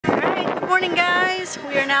Morning guys,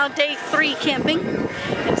 we are now day 3 camping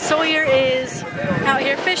and Sawyer is out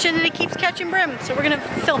here fishing and he keeps catching brim, so we're gonna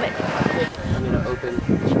film it. I'm gonna open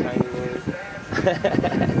tiny one.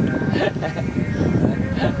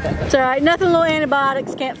 It's alright, nothing little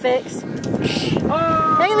antibiotics can't fix.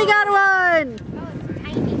 Oh. Haley got one!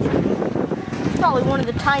 It's probably one of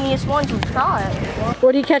the tiniest ones we've got.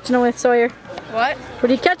 What are you catching them with, Sawyer? What? What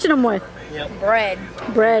are you catching them with? Yep. Bread.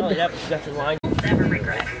 Bread. Oh, yep, that's the line. Never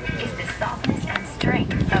regret is the softness and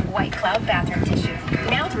strength of White Cloud bathroom tissue.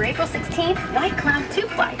 Now through April 16th, White Cloud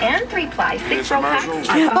 2-ply and 3-ply 6-roll packs.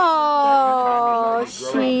 Oh,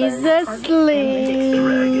 she's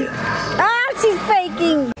asleep. Ah, she's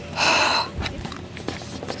faking.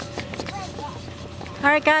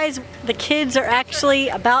 Alright guys, the kids are actually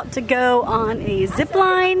about to go on a zip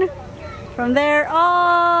line from there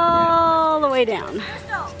all the way down. You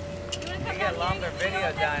get longer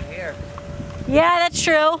video down here. Yeah, that's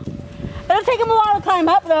true. It'll take them a while to climb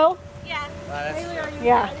up though. Yeah.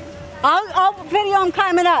 Yeah. I'll video them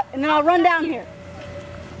climbing up and then I'll run down here.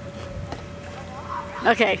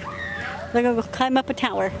 Okay. They're gonna go climb up a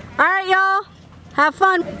tower. Alright y'all. Have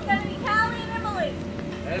fun. It's gonna be Callie and Emily.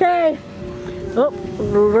 Okay. Oh,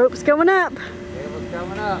 rope's going up. Cable's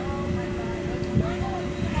coming up.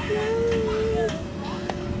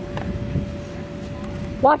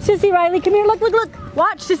 Watch Sissy, Riley. Come here. Look, look, look.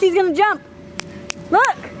 Watch. Sissy's gonna jump. Look.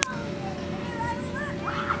 Look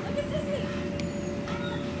at Sissy.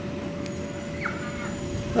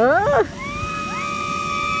 Oh.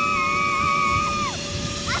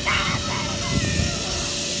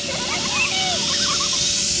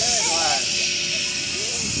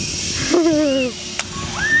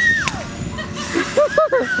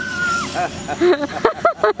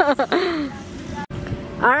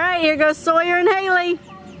 All right, here goes Sawyer and Haley.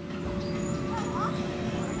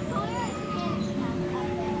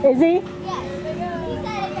 Is he? Yes. He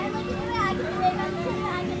said if Emily can do it,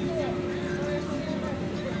 I can do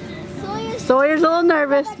it. Sawyer's a little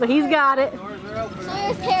nervous, but he's got it.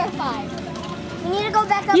 Sawyer's terrified. We need to go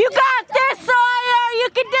back up. You got this, Sawyer! You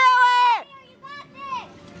can do it!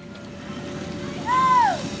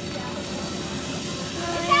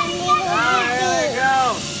 There you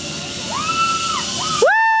go. Woo,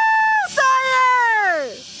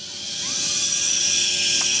 Sawyer!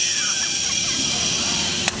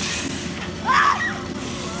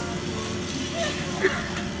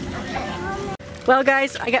 Well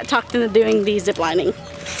guys, I got talked into doing the zip lining,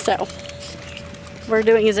 so we're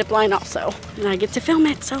doing a zip line also, and I get to film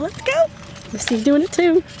it, so let's go. Misty's doing it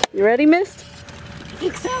too. You ready, Mist? I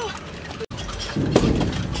think so.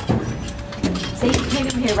 See, you can't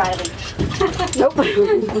even hear Riley. Nope.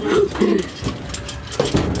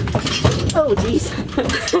 Oh, jeez.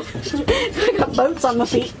 I got boats on my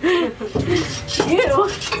feet. Ew.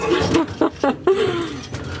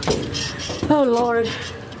 Oh, Lord.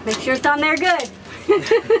 Make sure it's on there good.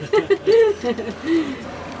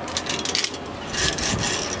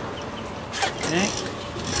 Okay.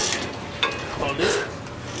 Hold it.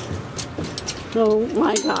 Oh,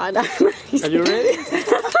 my God. Are you ready?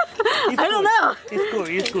 I don't know. It's cool,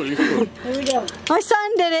 it's cool, it's cool. Here we go. My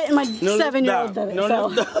son did it and my 7-year-old did it. No, so.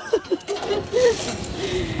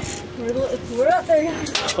 We're up there, guys.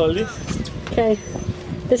 Hold it. Okay.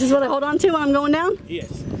 This is what I hold on to when I'm going down? Yes.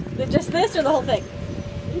 Just this or the whole thing?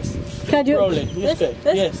 Can I do Roll it? it. This way.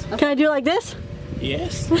 This? Yes. Can I do it like this?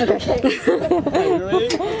 Yes. Okay. Are you ready?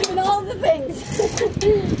 Doing all the things.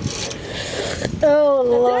 Oh,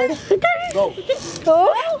 Lord. Okay. Go. Go.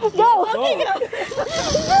 Go. Go. Okay, go.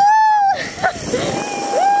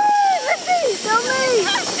 Let's see. Show me.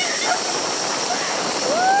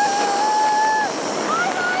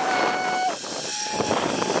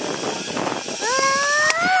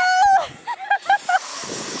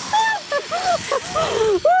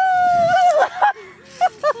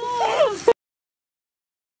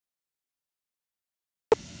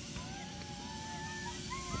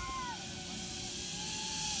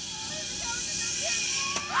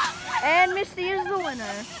 And Misty is the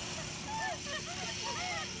winner.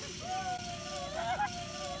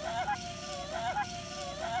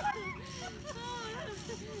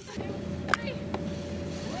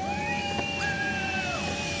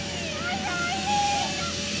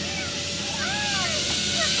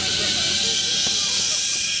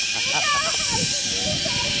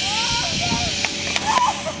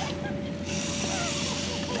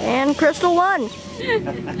 And Crystal won.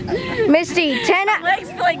 Misty, 10.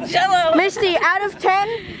 Legs feel like jello. Misty, out of 10,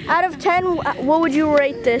 what would you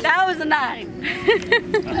rate this? That was a 9.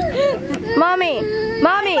 Mommy,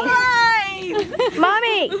 Mommy, 5.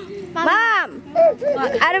 Mommy, Mom,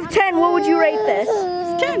 out of 10, what would you rate this?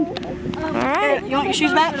 It's 10. You want your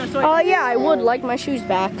shoes back? Yeah, I would like my shoes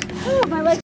back. Oh, my leg.